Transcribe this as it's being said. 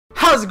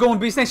How's it going,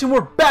 Beast Nation? We're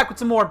back with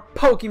some more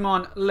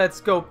Pokemon Let's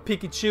Go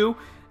Pikachu.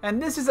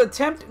 And this is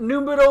attempt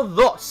numero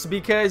dos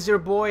because your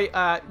boy,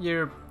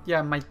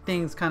 my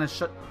thing's kind of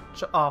shut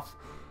off.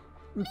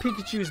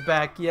 Pikachu's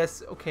back.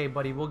 Yes, okay,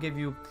 buddy. We'll give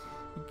you,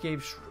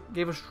 gave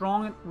a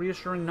strong,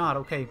 reassuring nod.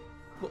 Okay,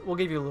 we'll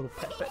give you a little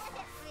pet.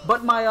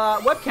 But my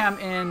webcam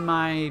and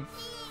my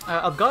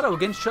Elgato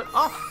again shut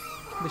off.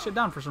 They shut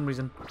down for some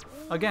reason.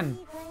 Again,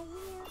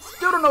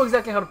 still don't know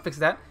exactly how to fix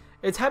that.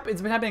 It's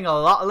been happening a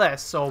lot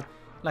less. So,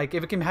 like,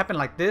 if it can happen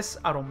like this,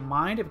 I don't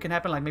mind. If it can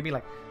happen like maybe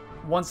like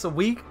once a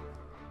week,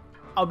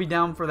 I'll be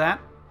down for that.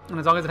 And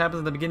as long as it happens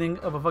at the beginning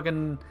of a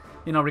fucking,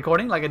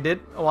 recording like I did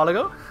a while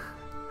ago.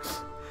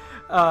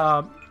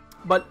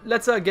 But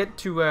let's get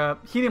to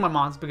healing my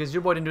mons because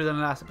your boy didn't do that in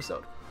the last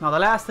episode. Now, the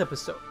last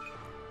episode,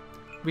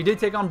 we did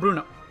take on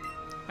Bruno,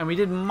 and we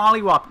did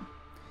mollywop him.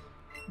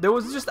 There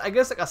was just, I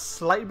guess, like a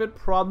slight bit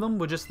problem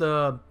with just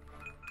the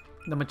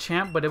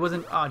Machamp, but it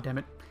wasn't. Oh, damn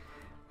it!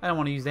 I don't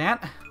want to use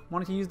that. I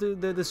wanted to use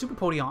the Super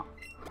Podion.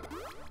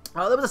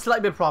 There was a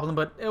slight bit problem,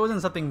 but it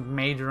wasn't something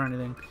major or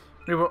anything.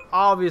 We were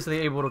obviously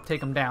able to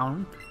take him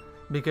down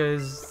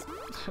because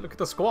look at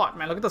the squad,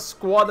 man. Look at the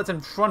squad that's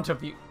in front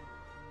of you.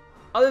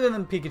 Other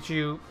than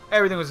Pikachu,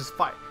 everything was just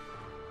fire.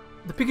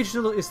 The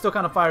Pikachu is still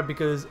kind of fire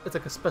because it's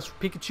like a special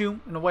Pikachu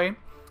in a way. It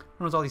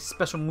has all these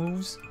special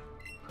moves,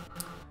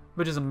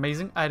 which is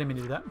amazing. I didn't mean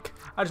to do that.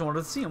 I just wanted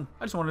to see him.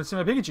 I just wanted to see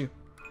my Pikachu.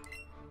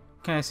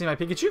 Can I see my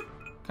Pikachu?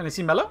 Can I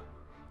see Mellow?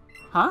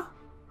 Huh?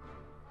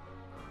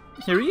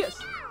 Here he is.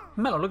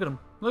 Mellow, look at him.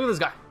 Look at this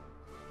guy.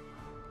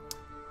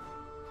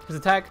 His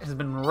attack has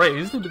been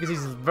raised because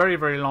he's very,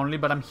 very lonely,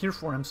 but I'm here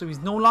for him, so he's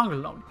no longer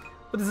lonely.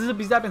 But the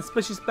Zippy Zap and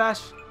Splishy Splash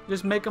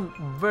just make him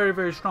very,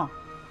 very strong.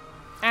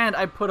 And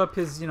I put up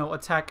his,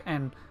 attack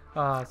and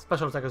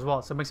special attack as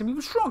well, so it makes him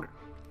even stronger.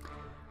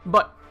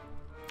 But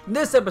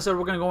this episode,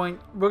 we're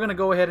gonna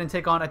go ahead and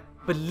take on. I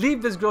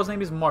believe this girl's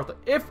name is Martha,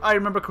 if I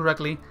remember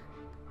correctly.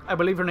 I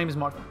believe her name is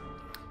Martha,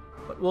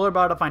 but we're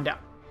about to find out.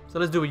 So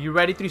let's do it. You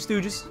ready, Three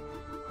Stooges?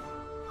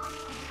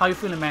 How you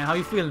feeling, man? How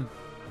you feeling?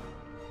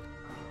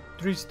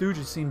 Three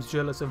Stooges seems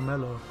jealous of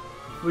Mellow.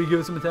 Will you give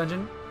us some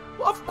attention?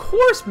 Well, of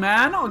course,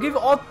 man. I'll give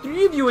all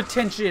three of you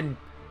attention.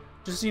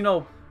 Just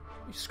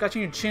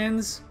scratching your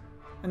chins,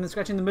 and then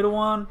scratching the middle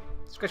one,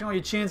 scratching all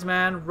your chins,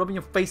 man. Rubbing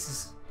your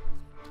faces.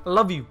 I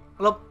love you.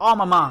 I love all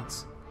my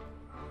moms.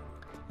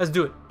 Let's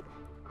do it.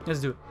 Let's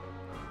do it.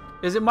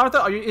 Is it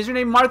Martha? Is your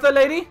name Martha,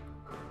 lady?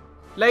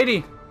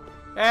 Lady.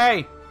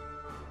 Hey.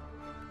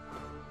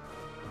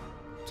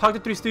 Talk to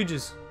Three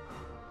Stooges.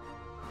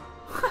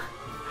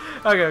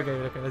 Okay.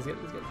 Let's get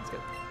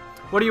it.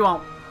 What do you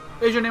want?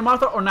 Is your name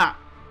Martha or not?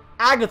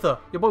 Agatha.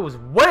 Your boy was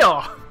way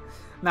off.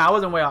 Nah, I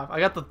wasn't way off.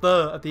 I got the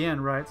 "the" at the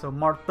end, right? So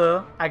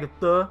Martha,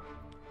 Agatha.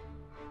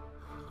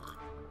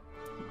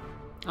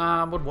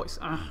 What voice?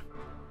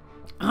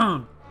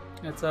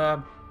 It's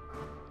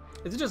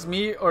is it just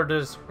me or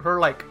does her,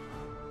 like,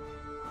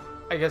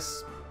 I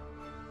guess,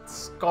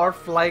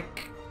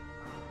 scarf-like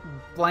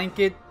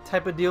blanket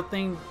type of deal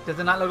thing, does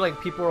it not look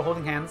like people are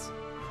holding hands?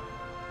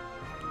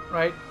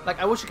 Right? Like,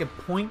 I wish I could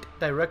point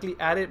directly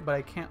at it, but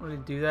I can't really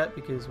do that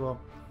because, well,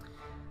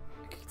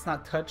 it's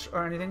not touch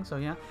or anything, so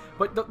yeah.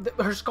 But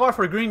her scarf,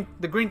 the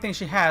green thing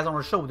she has on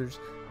her shoulders,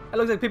 it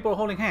looks like people are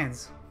holding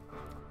hands.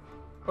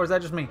 Or is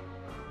that just me?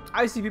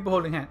 I see people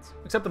holding hands,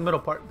 except the middle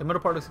part. The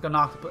middle part looks like an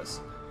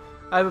octopus.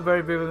 I have a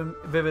very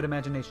vivid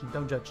imagination.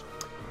 Don't judge.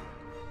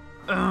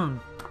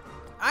 I'm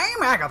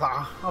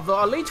Agatha of the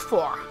Elite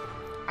Four.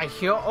 I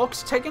hear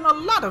Oak's taking a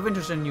lot of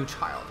interest in you,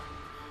 child.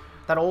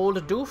 That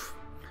old doof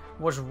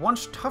was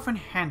once tough and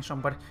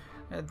handsome, but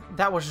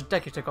that was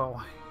decades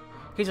ago.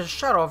 He's a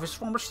shadow of his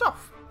former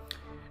self.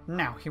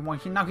 Now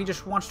he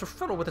just wants to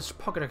fiddle with his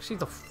Pokédex.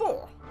 He's a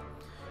fool.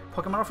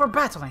 Pokemon are for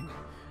battling.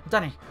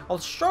 Danny, I'll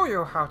show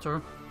you how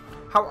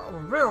a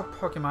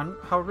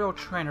real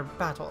trainer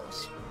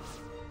battles.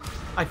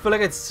 I feel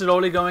like it's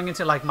slowly going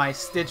into like my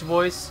Stitch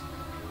voice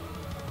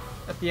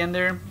at the end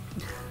there.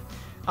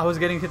 I was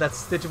getting to that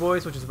Stitch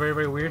voice, which is very,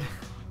 very weird.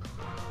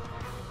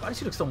 Why does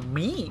she look so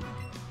mean?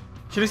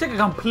 She looks like a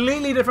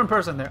completely different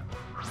person there,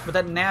 with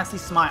that nasty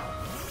smile.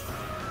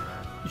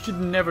 You should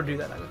never do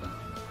that, Agatha.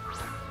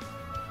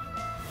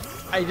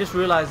 I just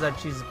realized that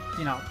she's,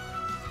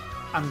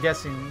 I'm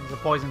guessing the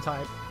poison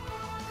type.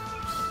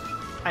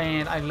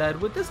 And I led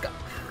with this guy.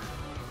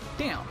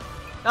 Damn.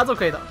 That's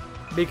okay though,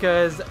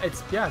 because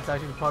it's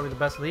actually probably the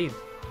best lead.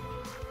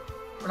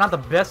 Or not the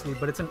best lead,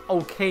 but it's an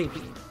okay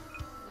lead.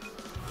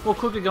 We'll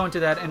quickly go into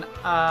that and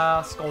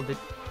scald it.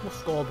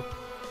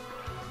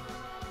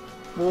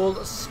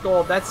 We'll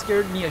scald. That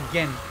scared me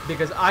again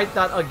because I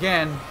thought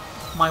again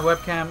my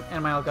webcam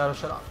and my Elgato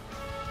shut off.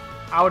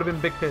 I would have been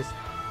big pissed.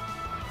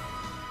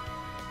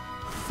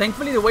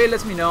 Thankfully, the way it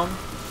lets me know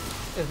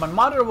is my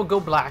monitor will go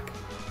black,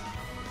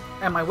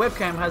 and my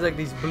webcam has like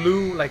these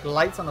blue like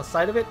lights on the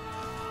side of it,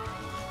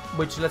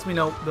 which lets me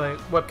know the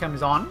webcam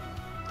is on.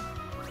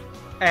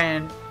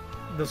 And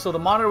so the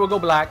monitor will go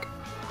black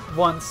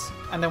once,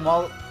 and then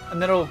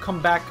it'll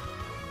come back,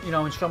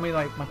 and show me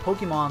like my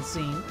Pokemon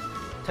scene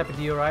type of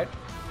deal, right?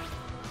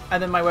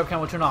 and then my webcam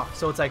will turn off.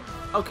 So it's like,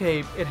 okay,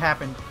 it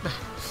happened.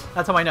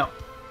 That's how I know.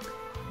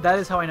 That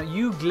is how I know.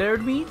 You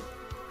glared me?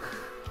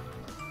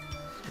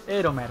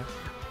 It don't matter.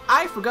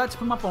 I forgot to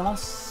put my phone on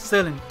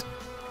silent.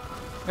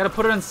 Gotta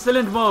put it in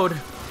silent mode.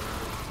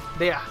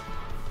 There.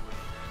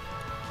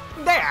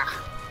 There!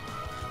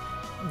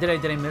 Did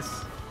I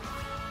miss?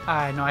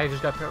 No, I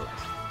just got paralyzed.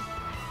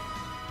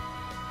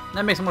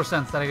 That makes more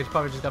sense that I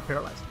probably just got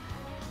paralyzed.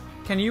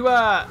 Can you,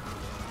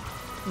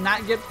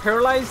 not get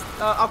paralyzed,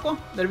 Aqua?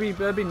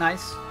 That'd be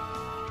nice.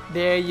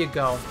 There you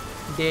go.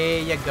 There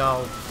you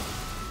go.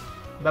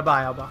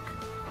 Bye-bye, Arbok.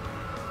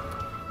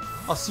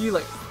 I'll see you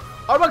later.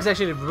 Arbok's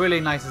actually a really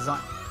nice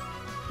design.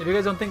 If you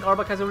guys don't think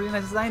Arbok has a really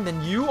nice design,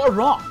 then you are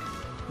wrong.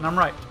 And I'm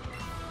right.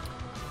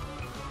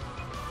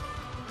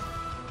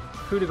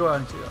 Who to go out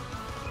into, though?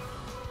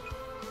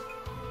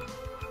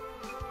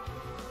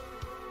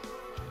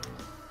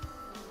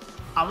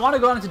 I want to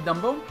go out into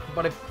Dumbo,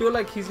 but I feel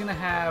like he's gonna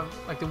have,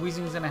 like the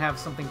Weezing's gonna have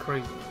something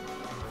crazy.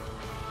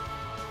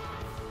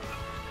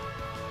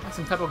 Like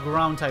some type of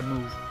ground type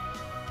move.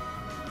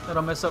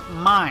 That'll mess up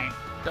my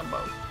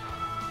Dumbo.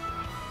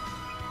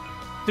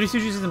 3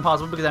 Stooges is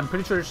impossible because I'm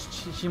pretty sure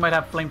she might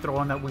have Flamethrower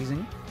on that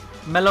Weezing.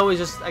 Mellow is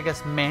just, I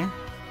guess, meh.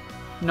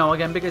 No,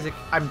 again, because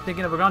I'm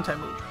thinking of a ground type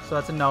move. So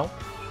that's a no.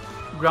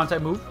 Ground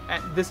type move.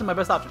 And this is my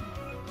best option.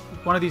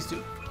 One of these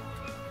two.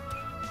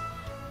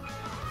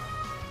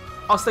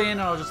 I'll stay in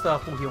and I'll just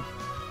full heal.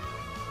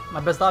 My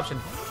best option.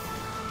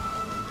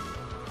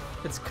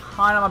 It's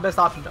kind of my best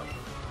option though.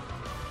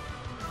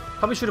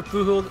 Probably should have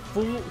full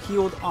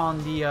healed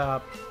on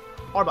the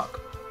Arbok.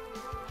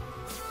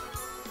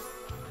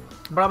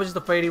 But I was just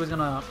afraid he was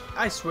gonna.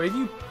 I swear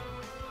you,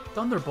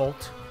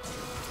 Thunderbolt.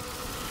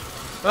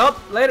 Well,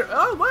 later.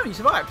 Oh wow, you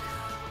survived.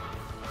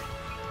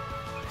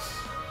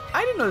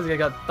 I didn't know this guy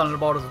got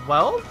Thunderbolt as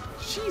well.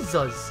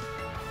 Jesus.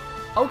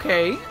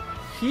 Okay,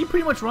 he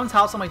pretty much runs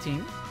house on my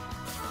team.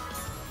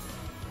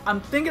 I'm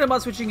thinking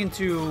about switching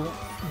into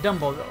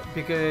Dumbo though,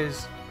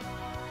 because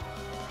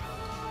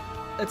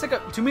it's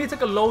like to me it's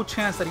like a low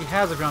chance that he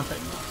has a ground type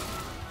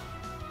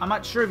move. I'm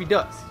not sure if he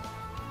does,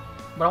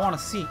 but I want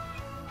to see.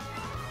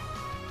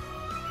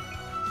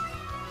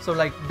 So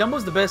like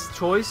Dumbo's the best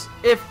choice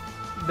if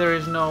there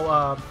is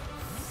no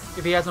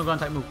if he has no ground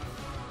type move.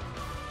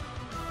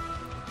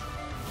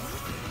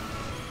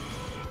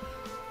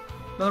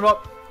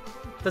 Thunderbolt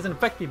doesn't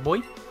affect me,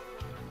 boy.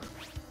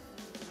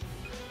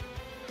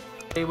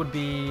 It would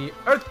be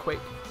Earthquake,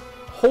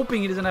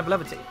 hoping he doesn't have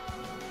Levitate.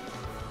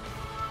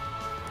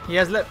 He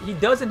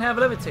doesn't have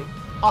Levitate.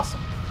 Awesome.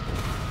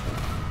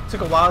 Took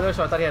a while there,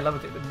 so I thought he had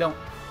Levitate, but don't.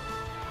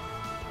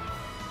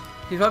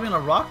 He's probably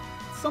gonna rock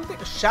something.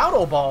 A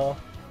Shadow Ball.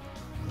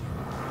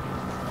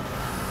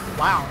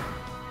 Wow.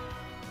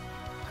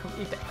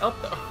 We ate that up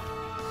though.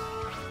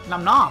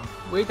 Nom nom.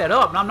 We ate that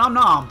up. Nom nom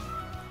nom.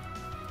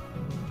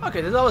 Okay,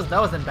 that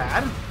wasn't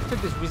bad.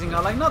 Took this Weezing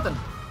out like nothing.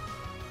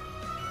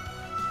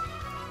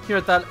 Here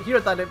I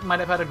thought it might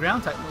have had a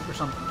ground type move or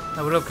something.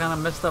 That would have kind of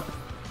messed up.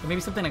 Maybe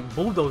something like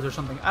Bulldoze or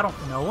something. I don't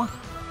know.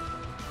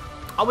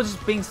 I was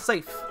just being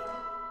safe.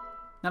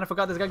 Then I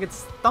forgot this guy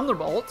gets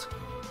Thunderbolt.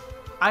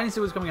 I didn't see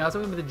what was coming out.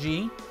 So with the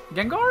G.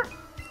 Gengar?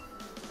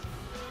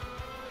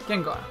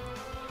 Gengar.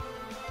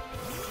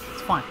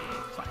 It's fine.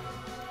 It's fine.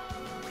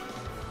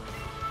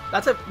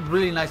 That's a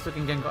really nice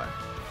looking Gengar.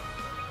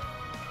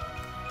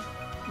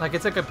 Like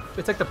it's like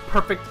the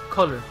perfect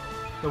color.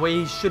 The way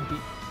he should be.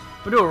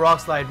 We'll do a Rock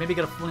Slide, maybe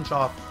get a flinch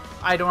off.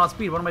 I don't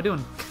outspeed, what am I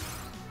doing?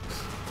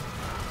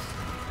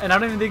 And I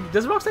don't even think,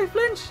 does Rock Slide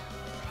flinch?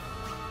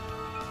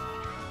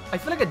 I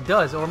feel like it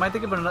does, or am I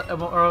thinking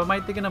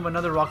of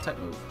another Rock type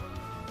move?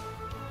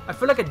 I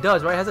feel like it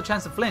does, right? It has a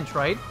chance to flinch,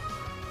 right?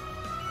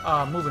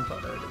 Moving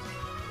thought, there it is.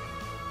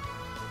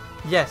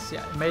 Yes,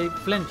 yeah, it may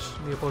flinch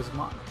the opposing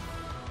mon.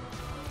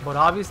 But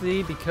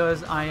obviously,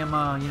 because I am,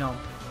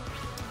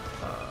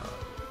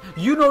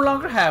 you no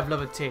longer have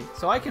Levitate,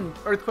 so I can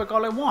Earthquake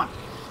all I want.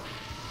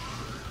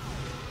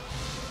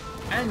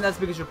 And that's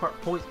because you're part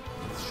poison.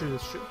 It's true,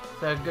 it's true.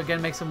 That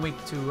again makes him weak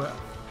to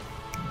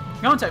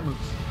ground type moves.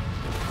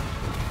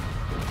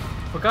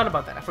 Forgot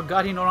about that. I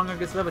forgot he no longer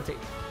gets Levitate.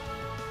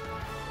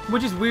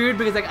 Which is weird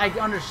because like I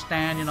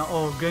understand, you know,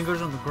 oh,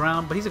 Gengar's on the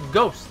ground, but he's a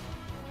ghost.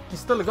 He's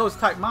still a ghost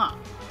type mon.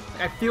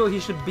 Like, I feel he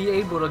should be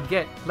able to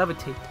get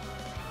Levitate.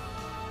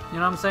 You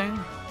know what I'm saying?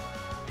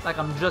 Like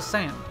I'm just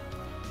saying.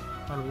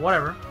 But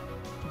whatever.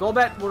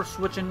 Golbat, we're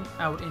switching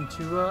out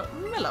into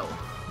Mellow.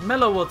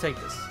 Mellow will take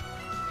this.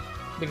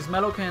 Because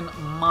Mellow can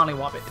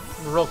mollywop it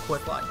real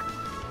quick like.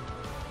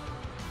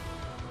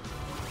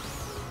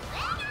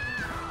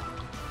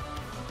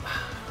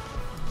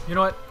 You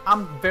know what?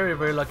 I'm very,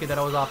 very lucky that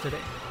I was off today.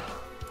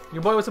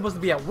 Your boy was supposed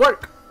to be at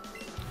work.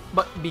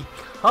 But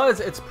because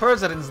it's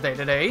President's Day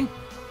today,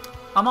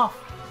 I'm off.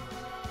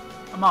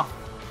 I'm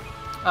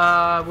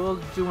off.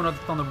 We'll do another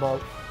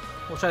Thunderbolt.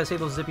 We'll try to save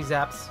those Zippy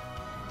Zaps.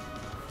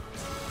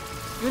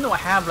 Even though I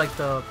have like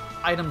the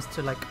items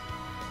to like,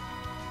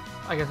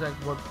 I guess like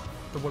what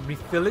the word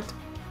refill it.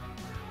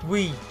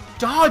 We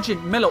dodge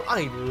it, Mellow.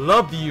 I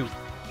love you.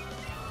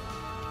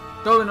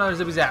 Throw another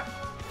Zippy Zap.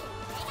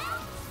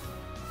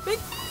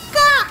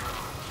 Pika!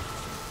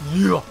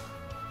 Yeah!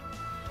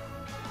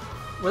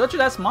 Was that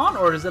your last mon,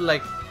 or is it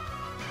like...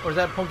 Or is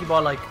that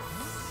Pokeball like...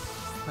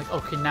 Like,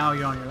 okay, now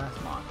you're on your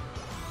last mon.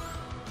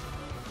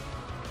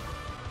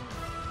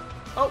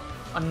 Oh!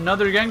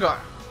 Another Gengar!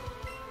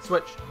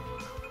 Switch.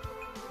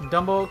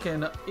 Dumbo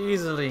can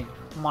easily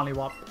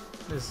mollywop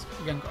this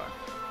Gengar.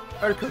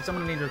 Earthquakes, I'm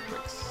gonna need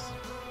Earthquakes.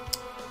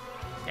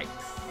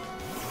 Yikes.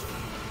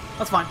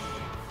 That's fine.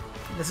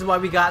 This is why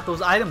we got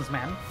those items,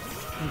 man.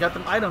 We got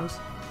them items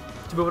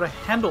to be able to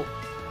handle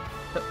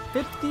the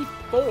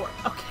 54.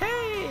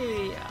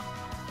 Okay!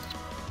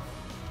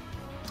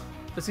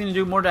 This is gonna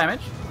do more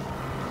damage.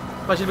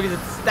 Especially because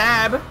it's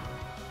stab.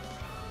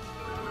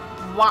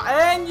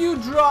 Why? And you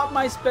drop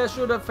my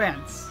special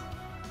defense.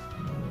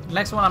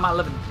 Next one, I'm at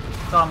 11.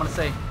 That's all I'm gonna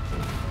say.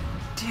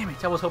 Damn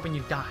it, I was hoping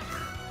you'd die.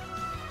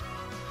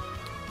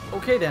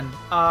 Okay then,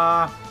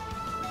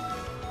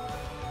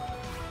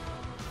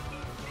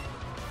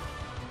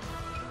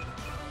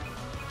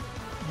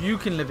 you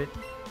can live it.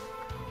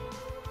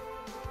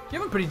 You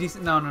have a pretty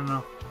decent...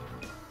 No.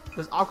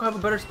 Does Aqua have a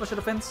better special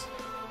defense?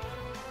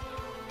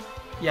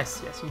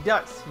 Yes, he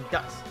does. He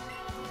does.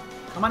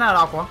 Come on out,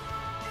 Aqua.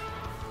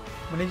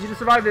 We need you to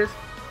survive this.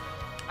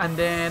 And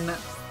then...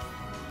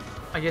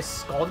 I guess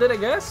Scald it, I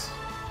guess?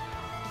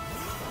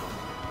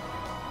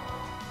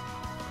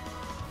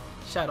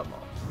 Shadow Ball.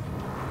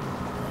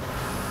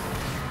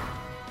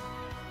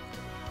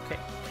 Okay.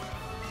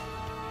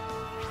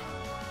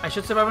 I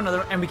should survive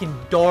another, and we can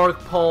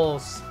Dark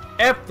Pulse.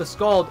 F the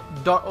Scald.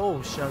 Dark.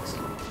 Oh, shucks.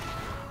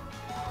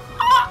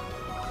 Ah!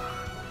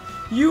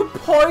 You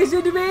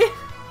poisoned me?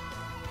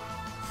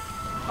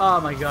 Oh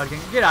my god.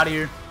 Get out of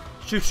here.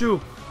 Shoo.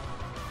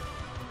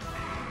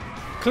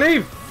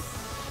 Cleave!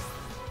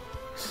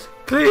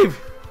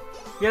 Cleave!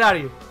 Get out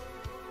of here.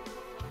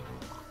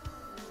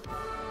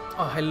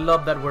 Oh, I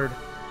love that word.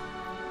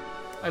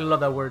 I love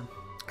that word.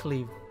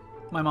 Cleave.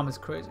 My mom is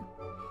crazy.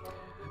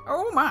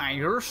 Oh my,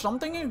 you're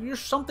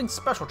something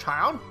special,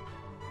 child.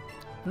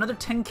 Another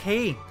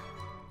 10k.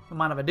 What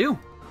mind if I do?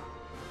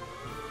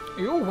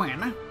 You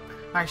win.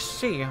 I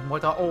see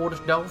what the old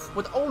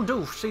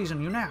doof sees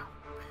in you now.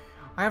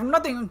 I have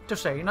nothing to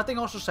say, nothing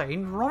else to say.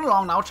 Run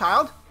along now,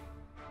 child.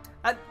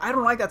 I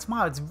don't like that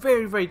smile. It's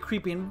very, very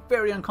creepy and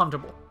very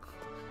uncomfortable.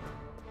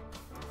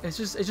 It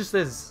just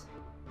is.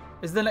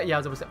 Is then yeah, I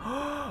was about to say.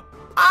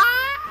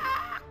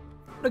 Ah!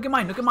 Look at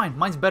mine.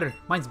 Mine's better.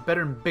 Mine's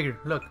better and bigger.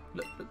 Look.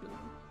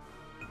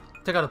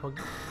 Check out the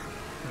Pokemon.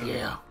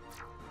 Yeah.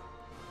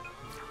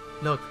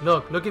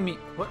 Look at me.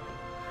 What?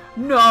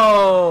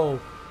 No!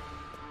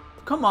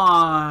 Come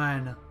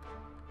on.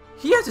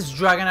 He has his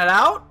Dragonite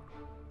out.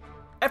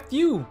 F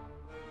you.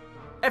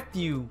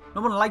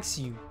 No one likes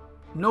you.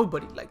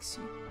 Nobody likes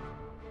you.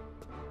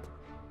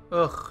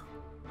 Ugh.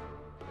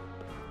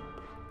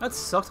 That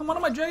sucks. I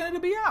wanted my Dragonite to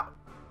be out.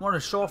 I wanted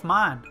to show off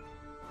mine.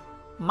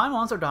 My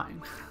mons are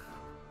dying.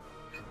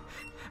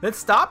 Let's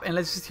stop and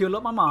let's just heal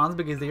up my mons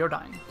because they are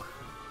dying.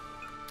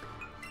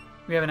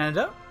 We have an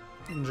antidote.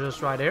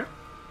 Just right there.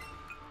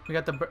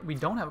 We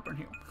don't have a burn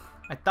heal.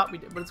 I thought we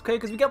did, but it's okay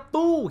because we got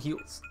full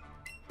heals.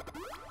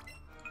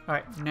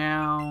 Alright,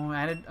 now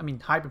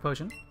Hyper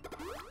Potion.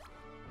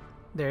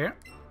 There.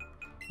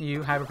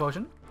 You Hyper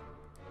Potion.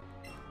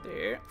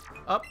 There.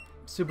 Up.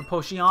 Super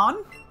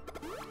Potion.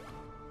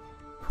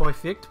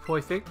 Perfect.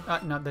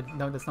 No,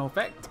 that's no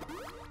effect.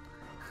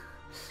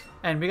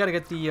 And we gotta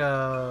get the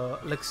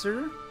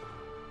elixir.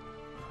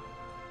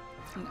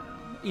 No,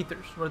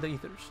 ethers. What are the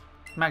ethers?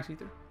 Max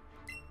ether.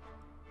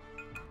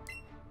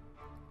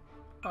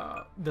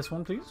 This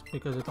one, please,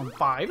 because it's on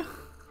 5.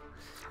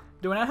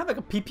 Do I not have like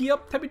a PP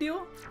up type of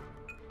deal?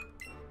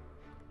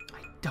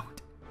 I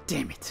don't.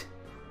 Damn it.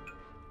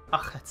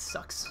 Ugh, that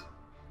sucks.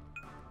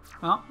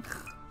 Well,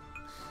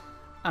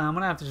 I'm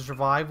gonna have to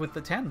survive with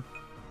the 10.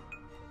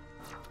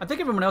 I think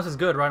everyone else is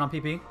good, right, on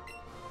PP?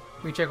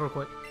 Let me check real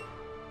quick.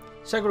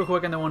 Check real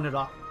quick and then we'll end it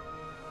off.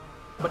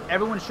 But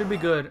everyone should be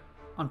good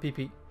on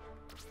PP.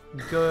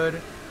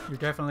 Good. You're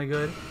definitely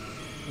good.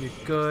 You're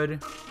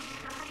good.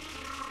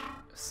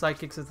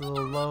 Psychics is a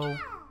little low.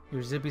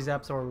 Your Zippy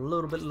Zaps are a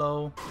little bit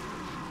low.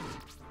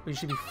 But you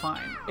should be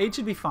fine. 8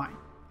 should be fine.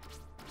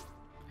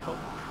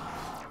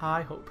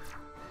 I hope.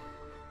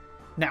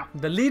 Now,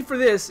 the lead for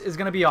this is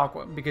going to be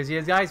Aqua because he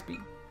has the Ice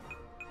Beam.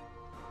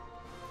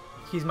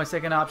 He's my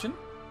second option.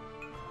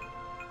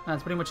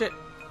 That's pretty much it.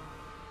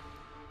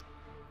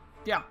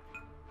 Yeah.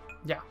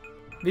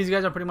 These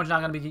guys are pretty much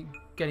not going to be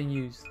getting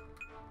used.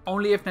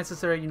 Only if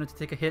necessary, to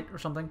take a hit or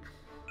something.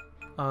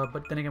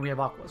 But then again, we have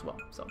Aqua as well.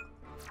 So,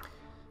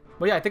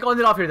 but yeah, I think I'll end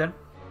it off here then.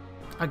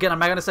 Again, I'm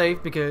not going to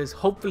save because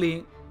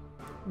hopefully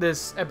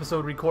this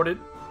episode recorded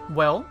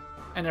well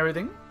and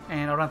everything.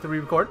 And I don't have to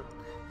re-record.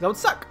 That would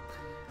suck.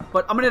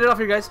 But I'm going to end it off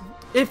here, guys.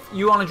 If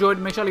you all enjoyed,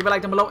 make sure to leave a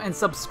like down below and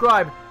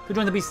subscribe to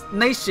join the Beast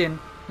Nation. And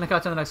I'll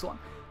catch you on the next one.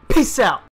 Peace out.